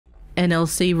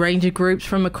NLC Ranger groups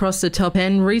from across the top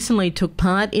end recently took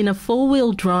part in a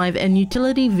four-wheel drive and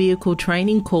utility vehicle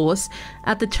training course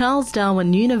at the Charles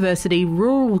Darwin University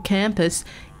rural campus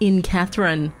in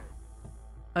Katherine.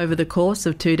 Over the course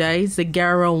of 2 days, the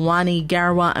Garawa, Waanyi,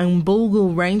 Garawa and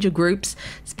Bulgul Ranger groups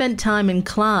spent time in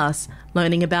class,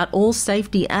 learning about all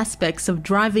safety aspects of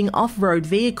driving off-road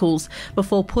vehicles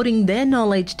before putting their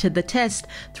knowledge to the test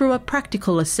through a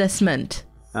practical assessment.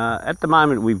 At the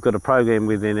moment we've got a program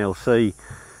with NLC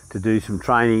to do some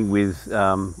training with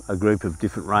a group of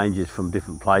different rangers from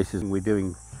different places. We're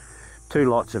doing 2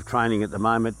 lots of training at the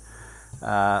moment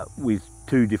with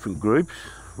 2 different groups.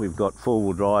 We've got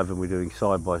four-wheel drive and we're doing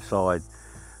side-by-side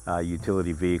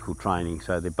utility vehicle training.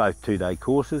 So they're both 2-day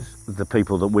courses. The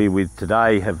people that we're with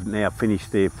today have now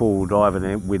finished their four-wheel drive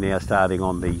and we're now starting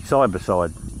on the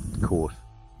side-by-side course.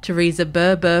 Teresa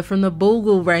Berber from the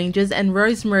Bulgul Rangers and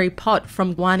Rosemary Pott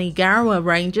from Waanyi Garawa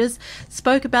Rangers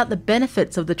spoke about the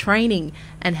benefits of the training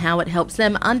and how it helps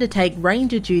them undertake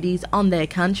ranger duties on their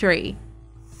country.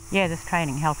 Yeah, this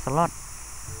training helps a lot.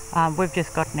 We've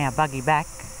just gotten our buggy back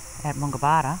at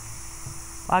Mungabara.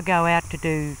 I go out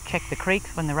to check the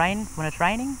creeks when it's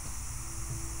raining.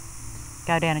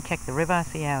 Go down and check the river,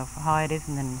 see how high it is,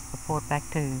 and then report back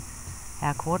to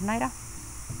our coordinator.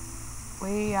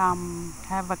 We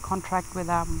have a contract with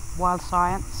Wild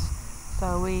Science,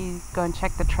 so we go and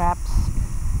check the traps,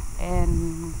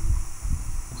 and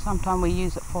sometimes we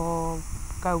use it for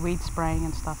weed spraying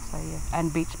and stuff, so yeah,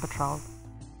 and beach patrol.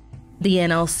 The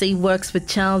NLC works with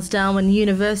Charles Darwin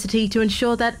University to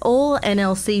ensure that all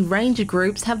NLC Ranger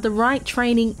groups have the right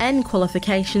training and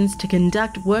qualifications to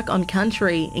conduct work on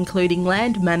country, including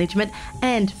land management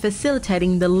and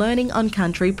facilitating the Learning on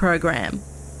Country program.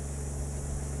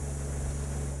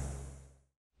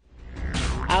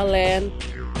 Our land,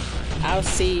 our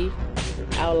sea,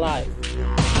 our life.